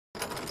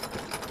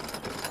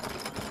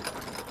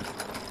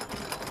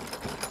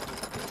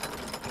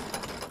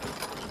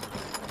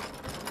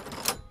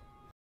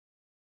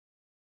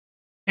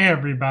Hey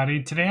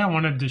everybody, today I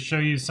wanted to show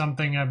you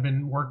something I've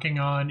been working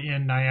on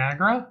in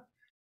Niagara.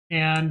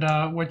 And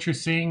what you're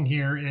seeing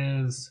here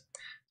is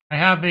I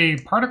have a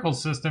particle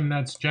system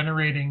that's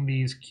generating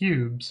these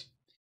cubes.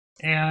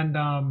 And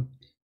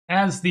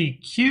as the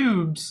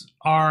cubes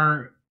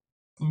are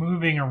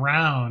moving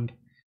around,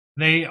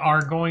 they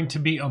are going to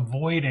be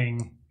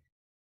avoiding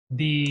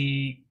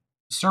the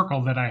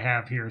circle that I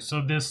have here.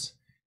 So this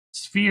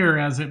sphere,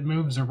 as it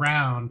moves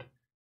around,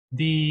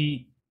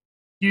 the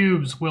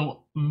cubes will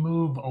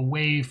move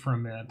away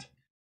from it.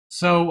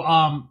 So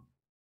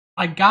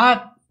I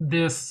got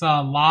this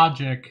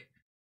logic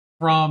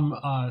from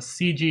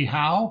CG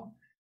Howe,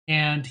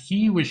 and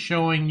he was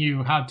showing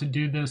you how to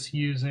do this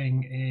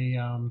using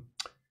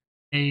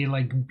a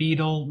like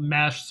beetle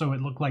mesh, so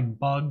it looked like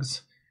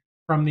bugs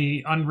from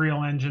the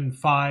Unreal Engine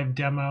 5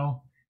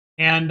 demo.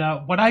 And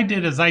what I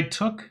did is I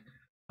took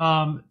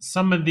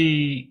some of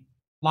the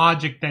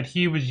logic that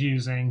he was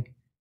using,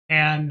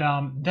 and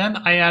then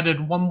I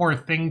added one more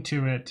thing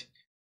to it,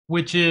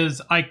 which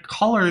is I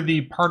color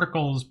the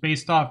particles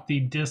based off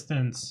the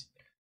distance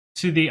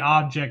to the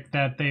object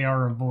that they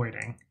are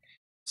avoiding.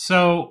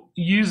 So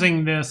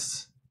using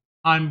this,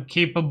 I'm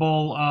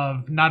capable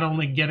of not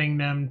only getting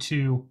them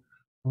to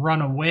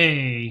run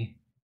away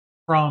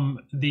from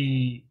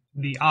the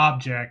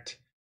object,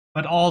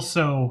 but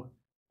also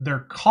their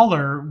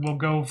color will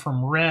go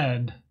from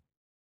red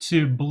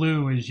to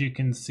blue, as you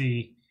can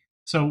see.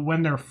 So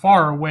when they're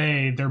far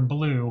away, they're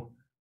blue.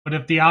 But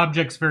if the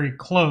object's very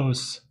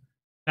close,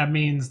 that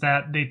means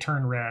that they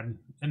turn red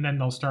and then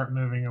they'll start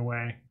moving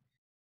away.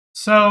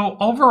 So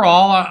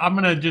overall, I'm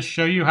going to just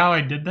show you how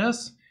I did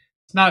this.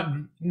 It's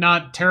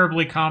not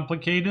terribly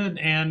complicated,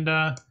 and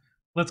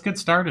let's get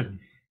started.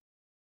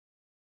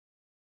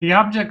 The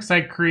objects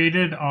I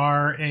created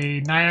are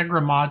a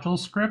Niagara module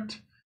script.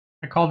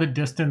 I called it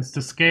distance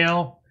to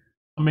scale.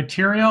 A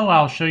material,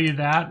 I'll show you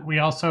that. We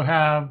also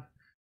have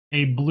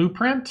a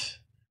blueprint,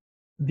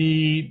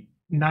 the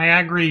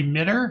Niagara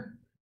Emitter,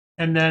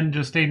 and then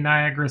just a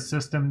Niagara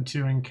system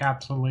to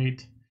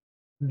encapsulate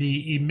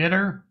the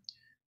emitter.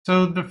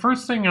 So the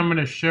first thing I'm going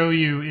to show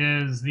you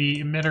is the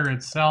emitter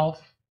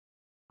itself.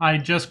 I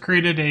just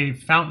created a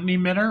fountain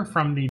emitter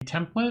from the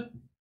template.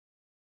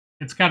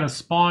 It's got a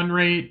spawn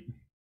rate.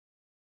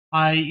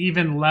 I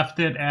even left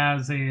it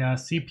as a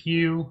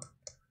CPU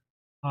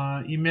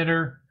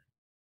emitter.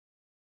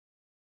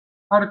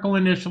 Particle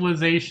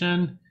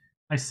initialization,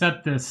 I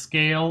set the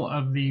scale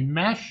of the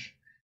mesh.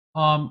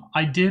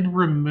 I did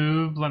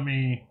remove, let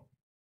me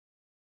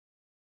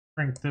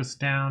shrink this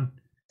down.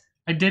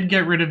 I did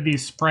get rid of the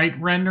sprite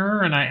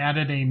renderer and I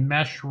added a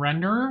mesh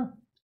renderer.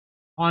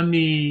 On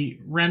the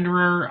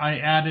renderer, I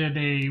added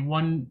a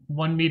one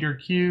meter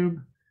cube.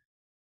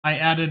 I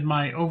added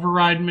my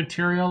override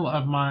material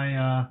of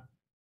my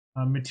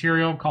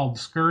material called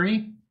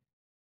Scurry.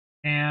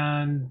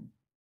 And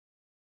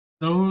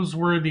those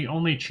were the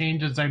only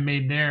changes I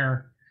made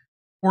there.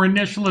 For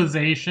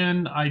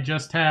initialization, I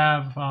just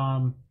have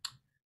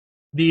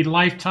the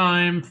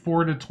lifetime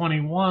 4 to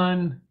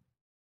 21.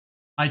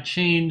 I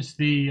changed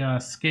the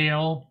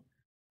scale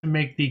to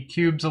make the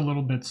cubes a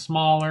little bit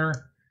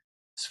smaller.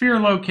 Sphere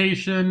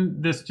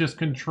location, this just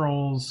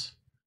controls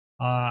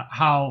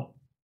how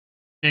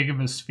big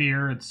of a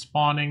sphere it's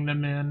spawning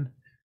them in.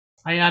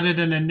 I added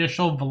an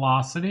initial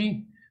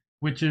velocity,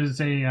 which is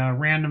a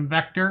random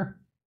vector.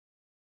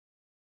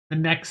 The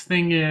next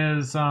thing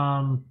is,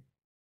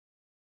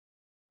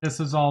 this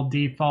is all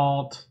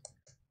default.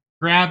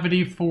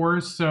 Gravity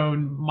force, so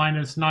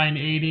minus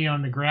 980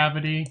 on the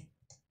gravity.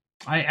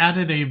 I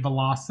added a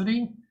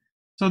velocity.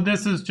 So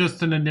this is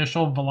just an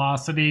initial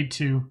velocity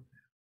to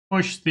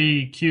push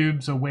the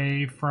cubes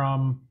away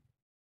from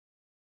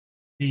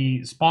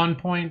the spawn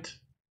point.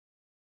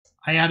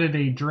 I added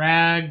a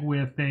drag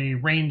with a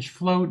range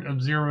float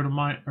of 0 to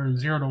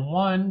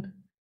 1.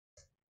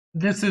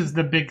 This is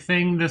the big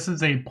thing. This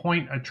is a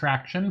point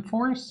attraction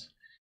force.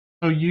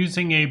 So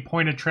using a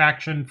point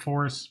attraction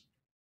force,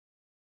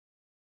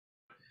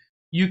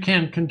 you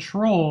can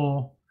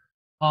control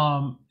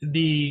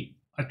the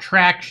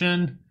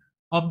attraction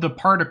of the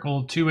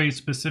particle to a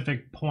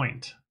specific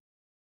point.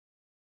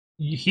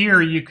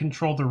 Here you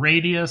control the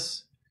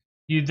radius.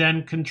 You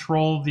then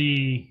control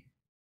the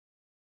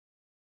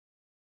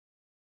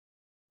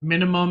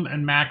minimum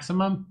and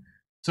maximum.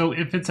 So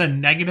if it's a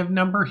negative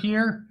number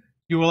here,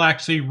 you will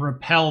actually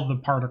repel the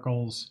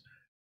particles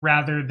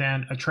rather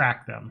than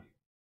attract them.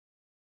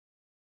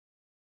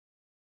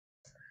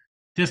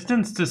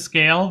 Distance to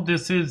scale,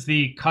 this is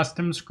the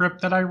custom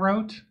script that I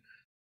wrote.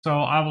 So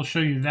I will show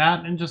you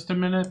that in just a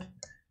minute.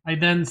 I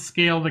then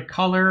scale the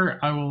color.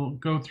 I will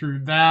go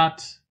through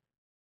that.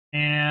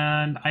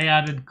 And I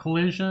added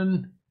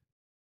collision.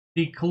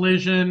 The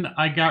collision,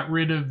 I got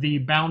rid of the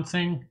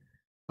bouncing.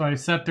 So I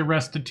set the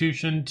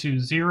restitution to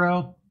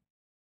 0.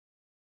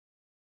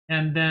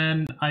 And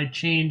then I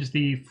changed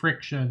the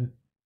friction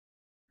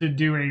to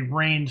do a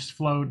ranged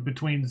float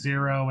between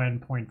 0 and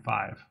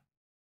 0.5.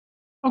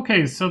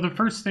 Okay, so the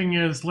first thing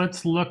is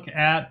let's look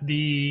at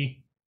the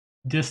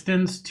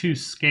distance to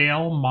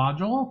scale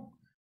module.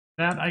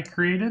 that I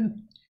created.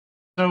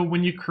 So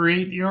when you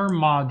create your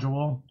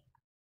module,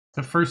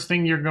 the first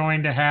thing you're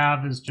going to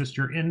have is just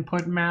your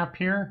input map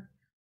here.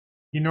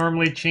 You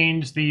normally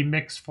change the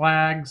mix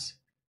flags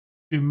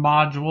to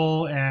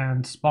module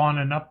and spawn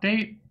and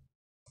update.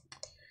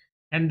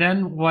 And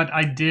then what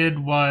I did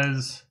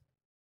was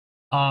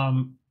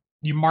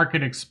you mark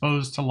it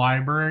exposed to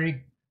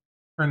library.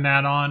 Turn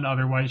that on,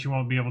 otherwise you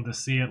won't be able to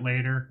see it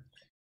later.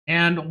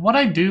 And what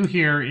I do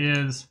here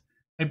is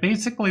I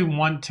basically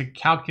want to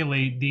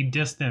calculate the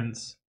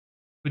distance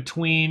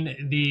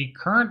between the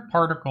current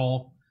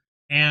particle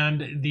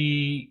and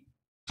the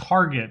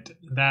target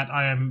that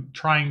I am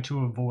trying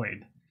to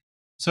avoid.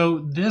 So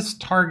this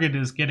target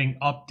is getting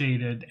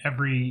updated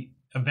every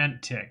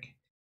event tick.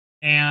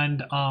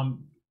 And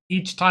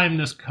each time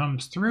this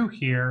comes through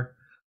here,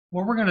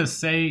 what we're going to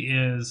say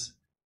is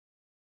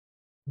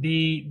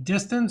the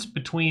distance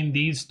between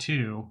these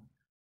two,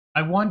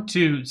 I want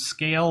to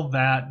scale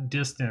that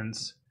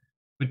distance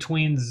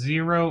between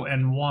 0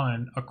 and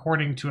 1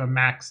 according to a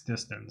max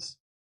distance.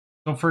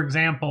 So for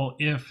example,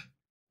 if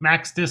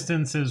max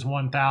distance is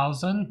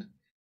 1000,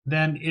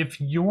 then if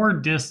your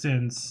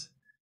distance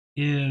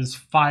is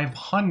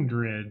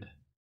 500,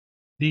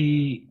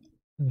 the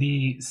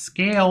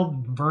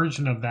scaled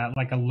version of that,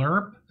 like a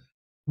lerp,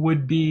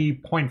 would be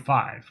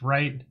 0.5,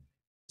 right?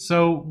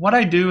 So what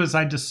I do is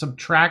I just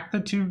subtract the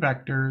two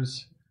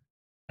vectors.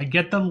 I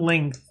get the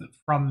length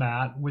from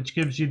that, which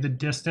gives you the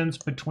distance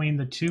between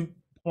the 2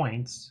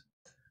 points.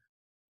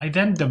 I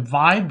then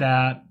divide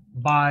that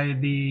by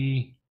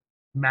the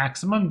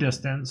maximum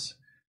distance.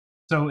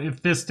 So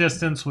if this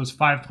distance was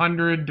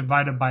 500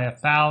 divided by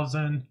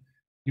 1000,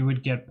 you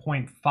would get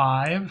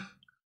 0.5.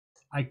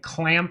 I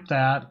clamp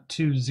that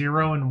to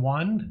 0 and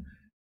 1,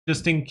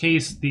 just in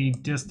case the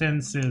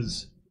distance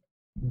is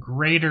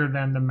greater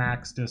than the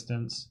max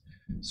distance.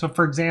 So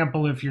for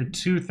example, if you're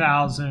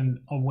 2000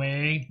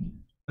 away,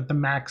 but the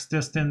max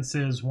distance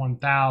is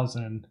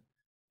 1000,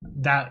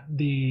 that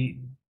the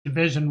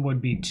division would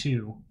be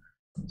 2.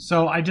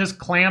 So I just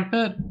clamp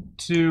it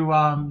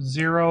to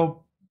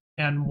 0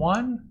 and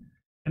 1,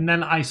 and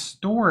then I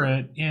store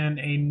it in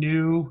a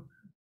new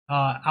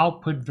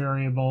output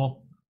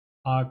variable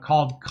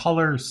called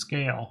color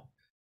scale.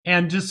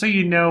 And just so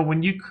you know,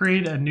 when you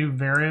create a new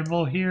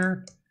variable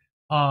here,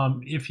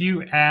 if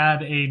you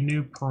add a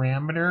new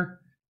parameter,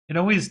 it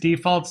always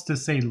defaults to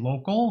say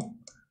local,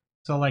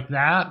 so like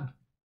that.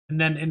 And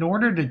then in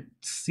order to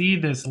see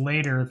this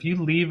later, if you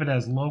leave it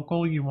as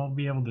local, you won't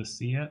be able to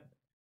see it.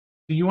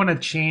 So you want to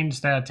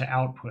change that to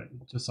output,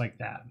 just like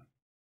that.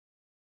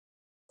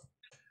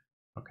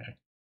 Okay.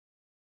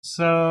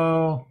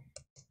 So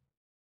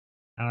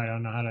now I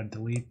don't know how to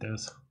delete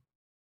this.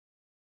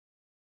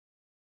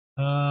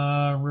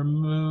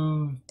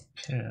 Remove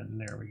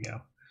pin. There we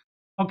go.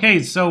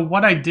 Okay, so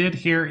what I did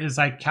here is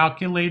I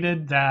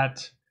calculated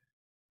that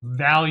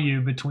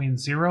value between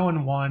 0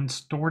 and 1,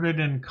 stored it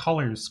in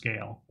color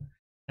scale.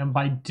 And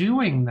by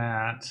doing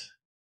that,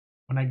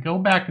 when I go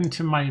back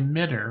into my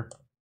emitter,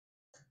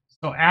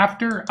 so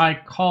after I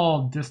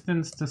call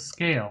distance to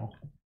scale,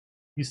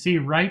 you see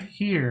right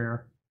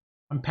here,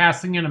 I'm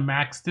passing in a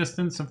max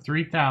distance of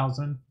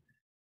 3000,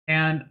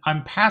 and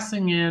I'm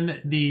passing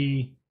in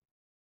the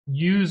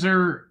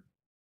user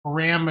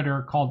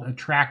parameter called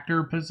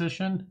attractor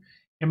position.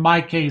 In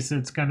my case,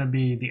 it's going to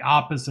be the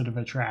opposite of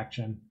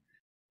attraction.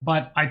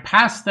 But I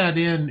pass that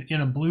in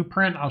a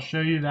blueprint. I'll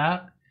show you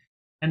that.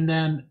 And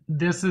then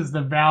this is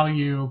the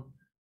value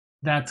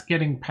that's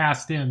getting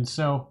passed in.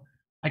 So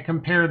I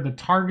compare the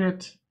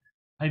target.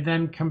 I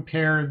then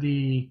compare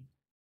the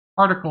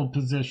particle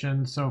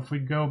position. So if we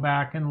go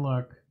back and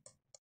look.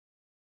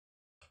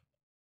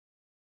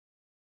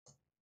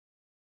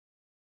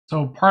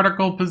 So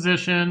particle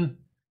position,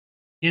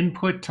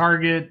 input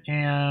target,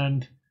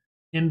 and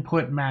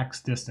input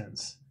max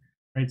distance.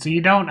 Right? So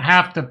you don't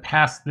have to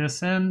pass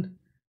this in.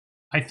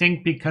 I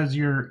think because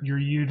you're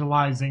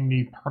utilizing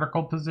the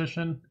particle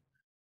position,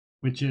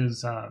 which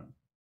is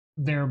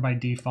there by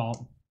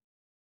default.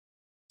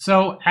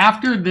 So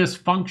after this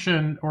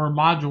function or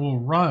module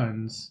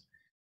runs,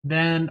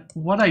 then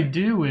what I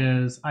do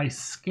is I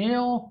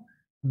scale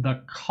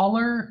the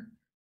color.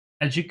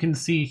 As you can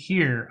see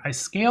here, I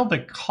scale the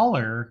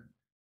color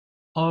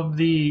of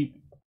the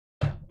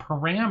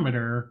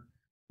parameter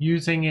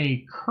using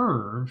a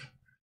curve,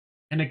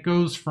 and it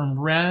goes from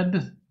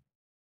red,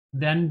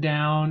 then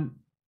down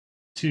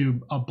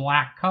to a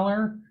black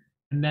color,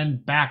 and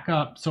then back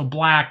up. So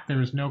black,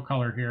 there's no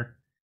color here.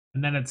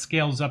 And then it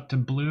scales up to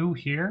blue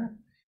here.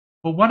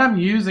 But what I'm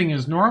using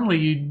is normally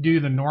you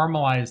do the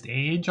normalized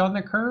age on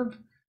the curve,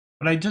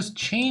 but I just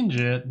change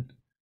it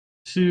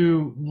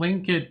to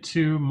link it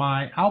to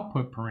my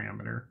output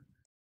parameter.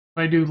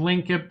 So I do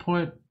link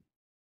input,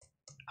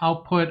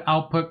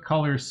 output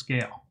color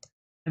scale.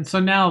 And so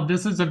now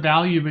this is a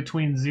value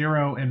between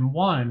 0 and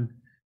 1.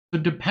 So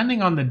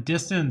depending on the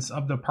distance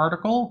of the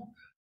particle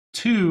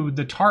to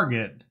the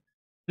target,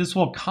 this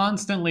will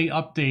constantly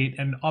update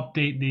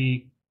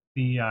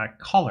the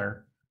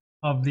color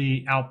of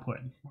the output.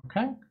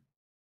 Okay.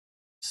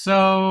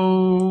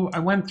 So I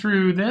went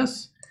through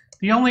this.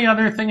 The only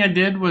other thing I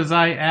did was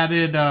I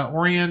added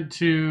Orient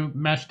to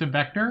mesh to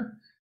vector.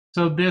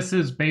 So this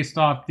is based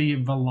off the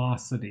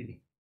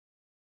velocity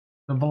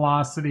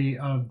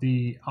of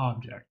the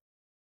object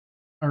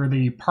or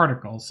the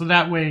particle. So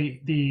that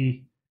way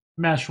the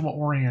mesh will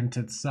orient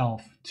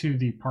itself to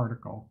the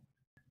particle.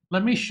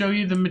 Let me show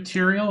you the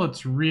material.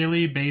 It's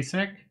really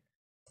basic.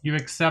 You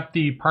accept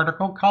the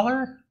particle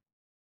color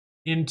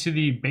into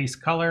the base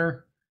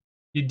color.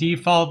 You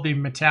default the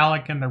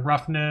metallic and the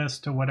roughness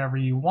to whatever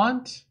you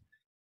want.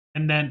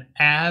 And then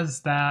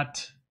as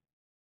that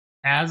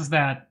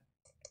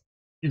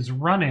is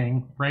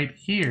running right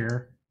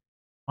here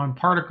on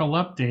particle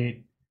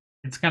update,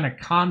 it's going to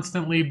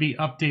constantly be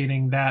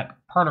updating that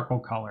particle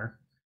color.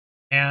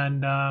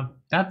 And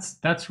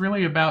that's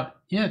really about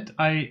it.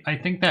 I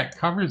think that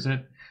covers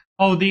it.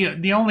 Oh,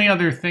 the only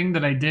other thing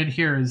that I did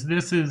here is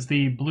this is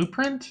the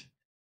blueprint.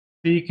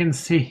 So you can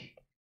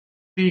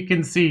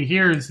see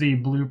here's the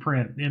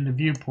blueprint in the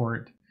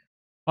viewport.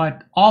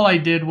 But all I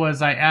did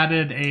was I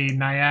added a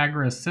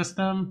Niagara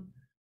system.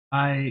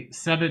 I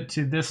set it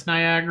to this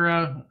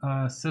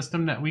Niagara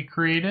system that we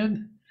created.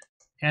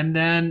 And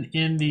then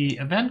in the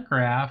event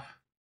graph,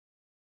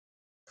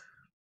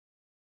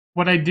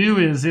 what I do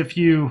is if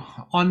you,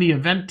 on the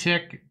event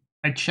tick,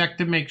 I check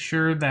to make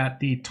sure that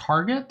the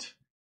target,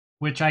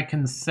 which I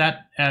can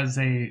set as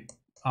a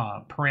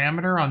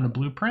parameter on the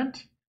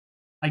blueprint,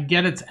 I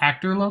get its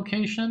actor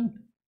location.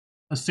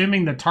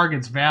 Assuming the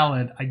target's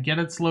valid, I get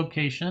its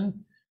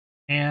location,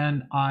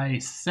 and I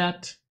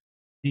set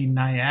the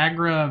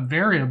Niagara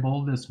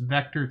variable, this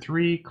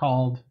vector3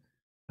 called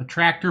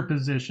attractor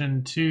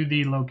position, to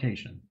the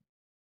location.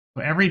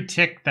 So every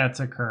tick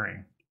that's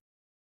occurring.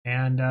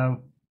 And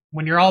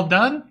when you're all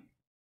done,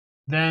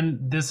 then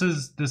this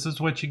is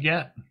what you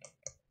get.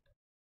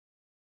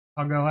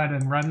 I'll go ahead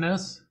and run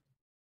this.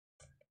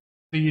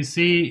 So you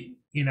see,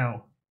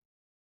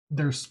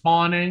 they're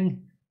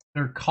spawning.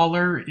 Their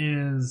color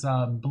is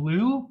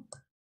blue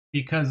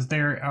because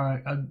they're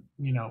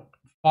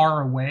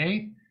far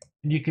away,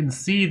 and you can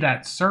see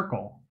that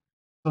circle.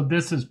 So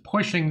this is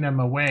pushing them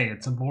away.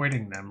 It's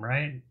avoiding them,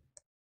 right?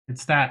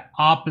 It's that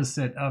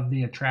opposite of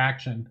the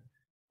attraction.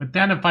 But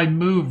then if I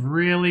move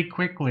really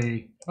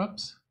quickly,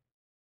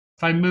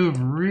 if I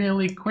move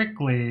really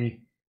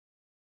quickly,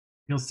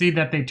 you'll see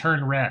that they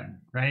turn red,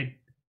 right?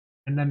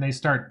 And then they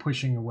start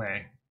pushing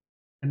away.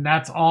 And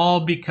that's all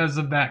because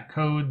of that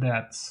code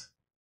that's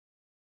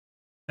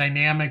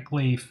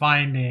dynamically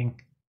finding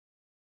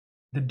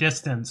the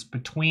distance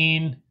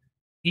between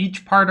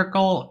each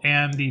particle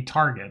and the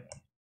target.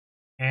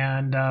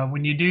 And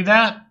when you do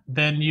that,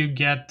 then you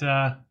get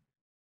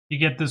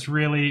this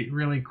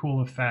really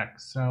cool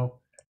effect. So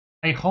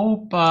I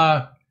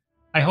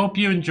hope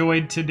you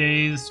enjoyed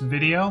today's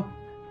video,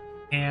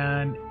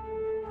 and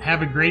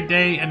have a great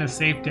day and a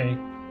safe day.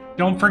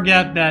 Don't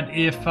forget that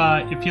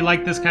if you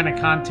like this kind of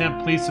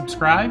content, please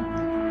subscribe,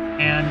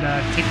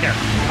 and take care.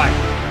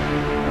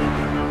 Bye.